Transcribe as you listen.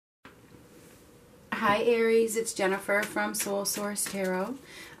Hi Aries, it's Jennifer from Soul Source Tarot.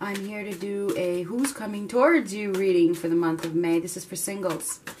 I'm here to do a Who's Coming Towards You reading for the month of May. This is for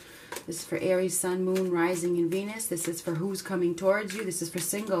singles. This is for Aries, Sun, Moon, Rising, and Venus. This is for Who's Coming Towards You. This is for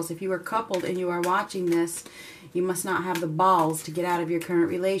singles. If you are coupled and you are watching this, you must not have the balls to get out of your current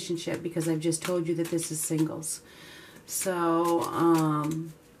relationship because I've just told you that this is singles. So,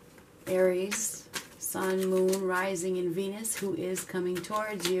 Aries, Sun, Moon, Rising, and Venus, who is coming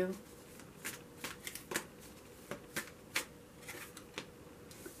towards you?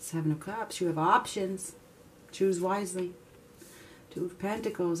 Seven of Cups. You have options. Choose wisely. Two of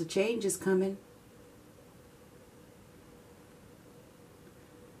Pentacles. A change is coming.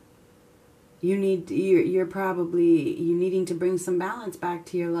 You're needing to bring some balance back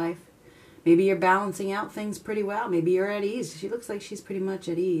to your life. Maybe you're balancing out things pretty well. Maybe you're at ease. She looks like she's pretty much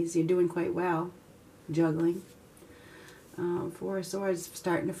at ease. You're doing quite well. Juggling. Four of Swords.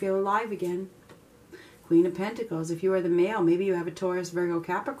 Starting to feel alive again. Queen of Pentacles. If you are the male, maybe you have a Taurus, Virgo,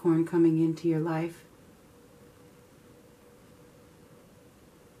 Capricorn coming into your life.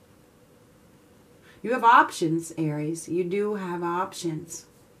 You have options, Aries. You do have options.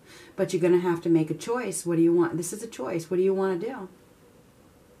 But you're going to have to make a choice. What do you want? This is a choice. What do you want to do?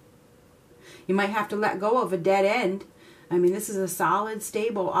 You might have to let go of a dead end. I mean, this is a solid,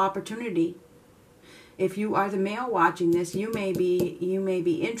 stable opportunity. If you are the male watching this, you may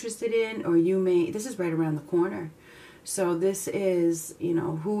be interested in, or this is right around the corner. So this is,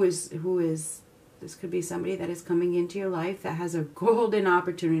 who is, this could be somebody that is coming into your life that has a golden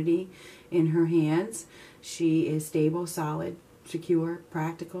opportunity in her hands. She is stable, solid, secure,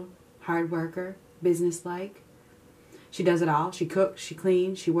 practical, hard worker, businesslike. She does it all. She cooks, she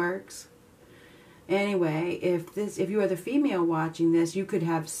cleans, she works. Anyway, if you are the female watching this,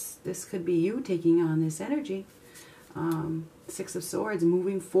 this could be you taking on this energy. Six of Swords,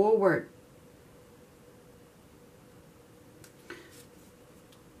 moving forward.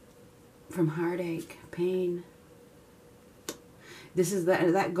 From heartache, pain. This is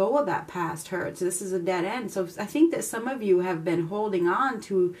let go of that past hurt. So this is a dead end. So I think that some of you have been holding on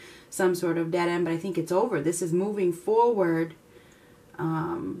to some sort of dead end, but I think it's over. This is moving forward.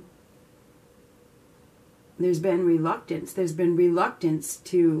 There's been reluctance. There's been reluctance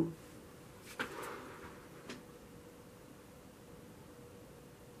to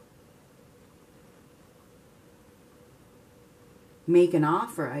make an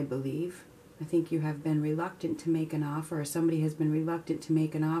offer, I believe. I think you have been reluctant to make an offer, or somebody has been reluctant to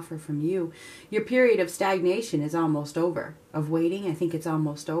make an offer from you. Your period of stagnation is almost over. Of waiting, I think it's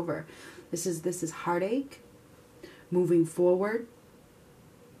almost over. This is heartache, moving forward,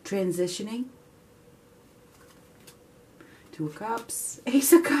 transitioning. Two of Cups,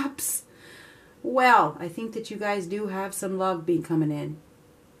 Ace of Cups. Well, I think that you guys do have some love coming in.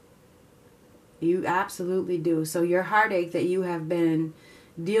 You absolutely do. So your heartache that you have been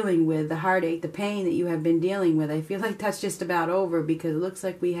dealing with, the heartache, the pain that you have been dealing with, I feel like that's just about over, because it looks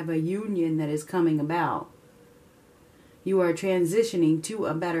like we have a union that is coming about. You are transitioning to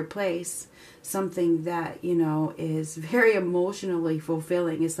a better place. Something that, is very emotionally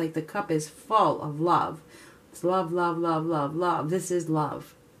fulfilling. It's like the cup is full of love. It's love, love, love, love, love. This is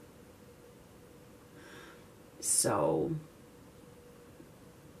love. So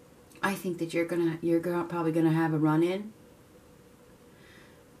I think that you're probably gonna have a run-in.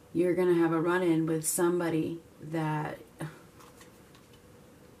 You're gonna have a run-in with somebody that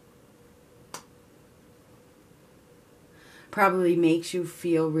probably makes you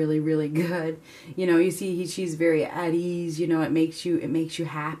feel really, really good. You see she's very at ease. It makes you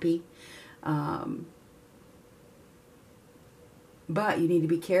happy. But you need to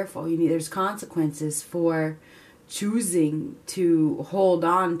be careful. There's consequences for choosing to hold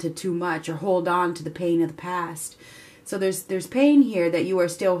on to too much, or hold on to the pain of the past. So there's pain here that you are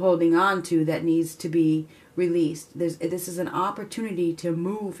still holding on to that needs to be released. This is an opportunity to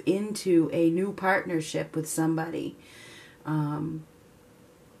move into a new partnership with somebody.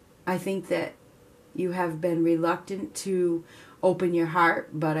 I think that you have been reluctant to open your heart,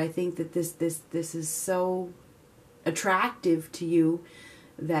 but I think that this is so attractive to you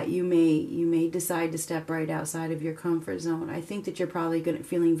that you may decide to step right outside of your comfort zone. I think that you're probably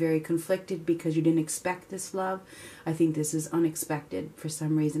feeling very conflicted because you didn't expect this love. I think this is unexpected for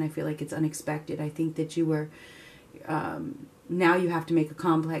some reason. I feel like it's unexpected. I think that you were now you have to make a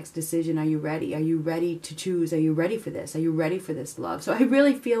complex decision. Are you ready? Are you ready to choose? Are you ready for this? Are you ready for this love? So I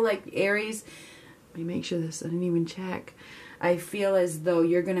really feel like, Aries, let me make sure this, I didn't even check. I feel as though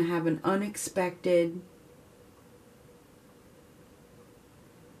you're going to have an unexpected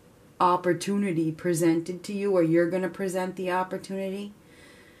opportunity presented to you, or you're going to present the opportunity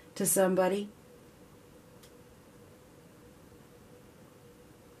to somebody.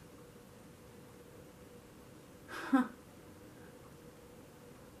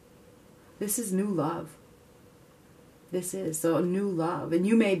 This is new love. This is so new love. And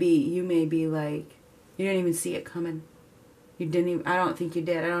you may be like, you didn't even see it coming. You didn't even, I don't think you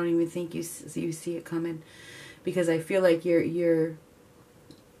did. I don't even think you see it coming. Because I feel like you're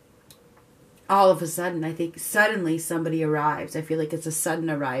all of a sudden, I think suddenly somebody arrives. I feel like it's a sudden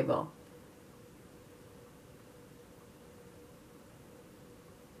arrival.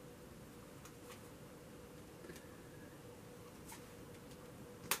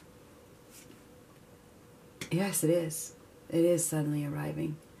 Yes, it is. It is suddenly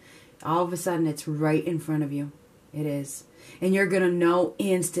arriving. All of a sudden, it's right in front of you. It is. And you're going to know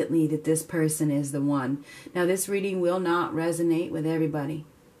instantly that this person is the one. Now, this reading will not resonate with everybody.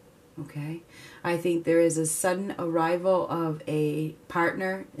 Okay? I think there is a sudden arrival of a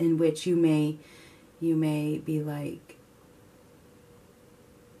partner in which you may be like,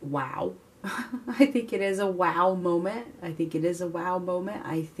 wow. I think it is a wow moment. I think it is a wow moment.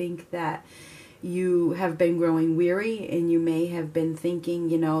 I think that you have been growing weary and you may have been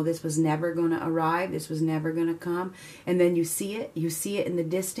thinking, you know, this was never going to arrive. This was never going to come. And then you see it. You see it in the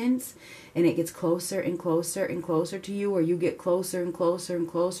distance and it gets closer and closer and closer to you, or you get closer and closer and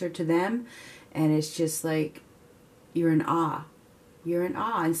closer to them. And it's just like you're in awe. You're in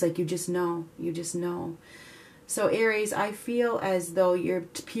awe. It's like you just know. You just know. So Aries, I feel as though your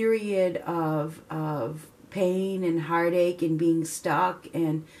period of pain and heartache and being stuck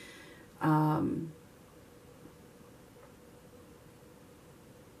and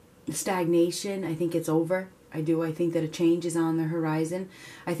stagnation, I think it's over. I do. I think that a change is on the horizon.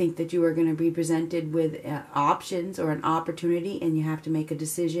 I think that you are going to be presented with options or an opportunity, and you have to make a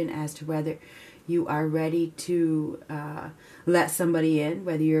decision as to whether you are ready to let somebody in,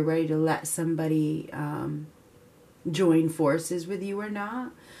 whether you're ready to let somebody join forces with you or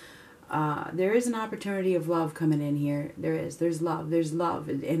not. There is an opportunity of love coming in here. There is. There's love. There's love.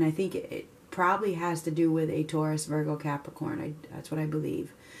 And I think it probably has to do with a Taurus, Virgo, Capricorn. That's what I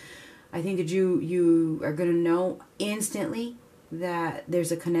believe. I think that you are going to know instantly that there's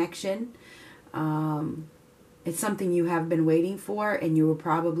a connection. It's something you have been waiting for, and you were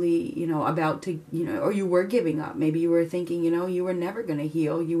probably, you know, about to, you know, or you were giving up. Maybe you were thinking, you know, you were never going to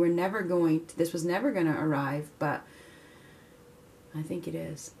heal. You were never going to, this was never going to arrive. But I think it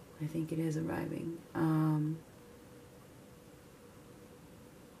is. I think it is arriving.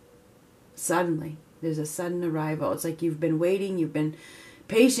 Suddenly, there's a sudden arrival. It's like you've been waiting. You've been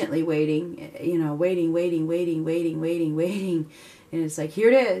patiently waiting, you know, waiting. And it's like, here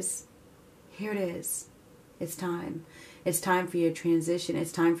it is. Here it is. It's time. It's time for your transition.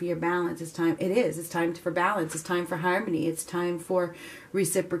 It's time for your balance. It's time. It is. It's time for balance. It's time for harmony. It's time for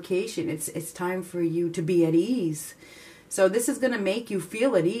reciprocation. It's time for you to be at ease. So this is going to make you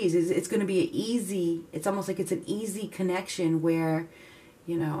feel at ease. It's going to be an easy, it's almost like it's an easy connection where,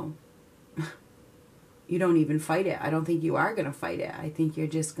 you know, you don't even fight it. I don't think you are going to fight it. I think you're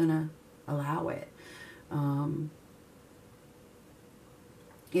just going to allow it.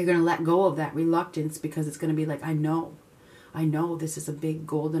 You're going to let go of that reluctance because it's going to be like, I know this is a big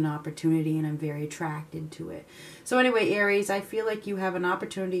golden opportunity and I'm very attracted to it. So anyway, Aries, I feel like you have an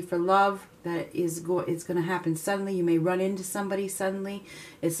opportunity for love that it's going to happen suddenly. You may run into somebody suddenly.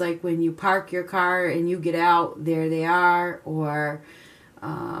 It's like when you park your car and you get out, there they are, or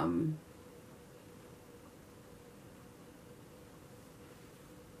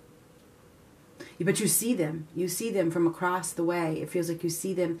but you see them. You see them from across the way. It feels like you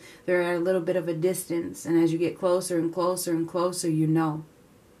see them. They're at a little bit of a distance. And as you get closer and closer and closer, you know.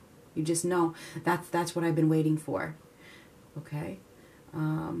 You just know. That's what I've been waiting for. Okay?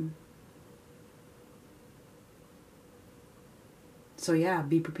 So yeah,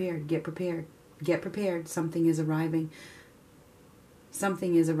 be prepared. Get prepared. Get prepared. Something is arriving.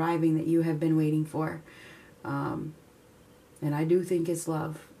 Something is arriving that you have been waiting for. And I do think it's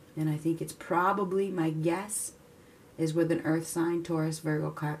love. And I think it's probably, my guess, is with an earth sign, Taurus, Virgo,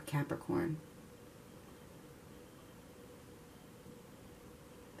 Capricorn.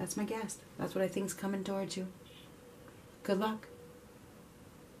 That's my guess. That's what I think's coming towards you. Good luck.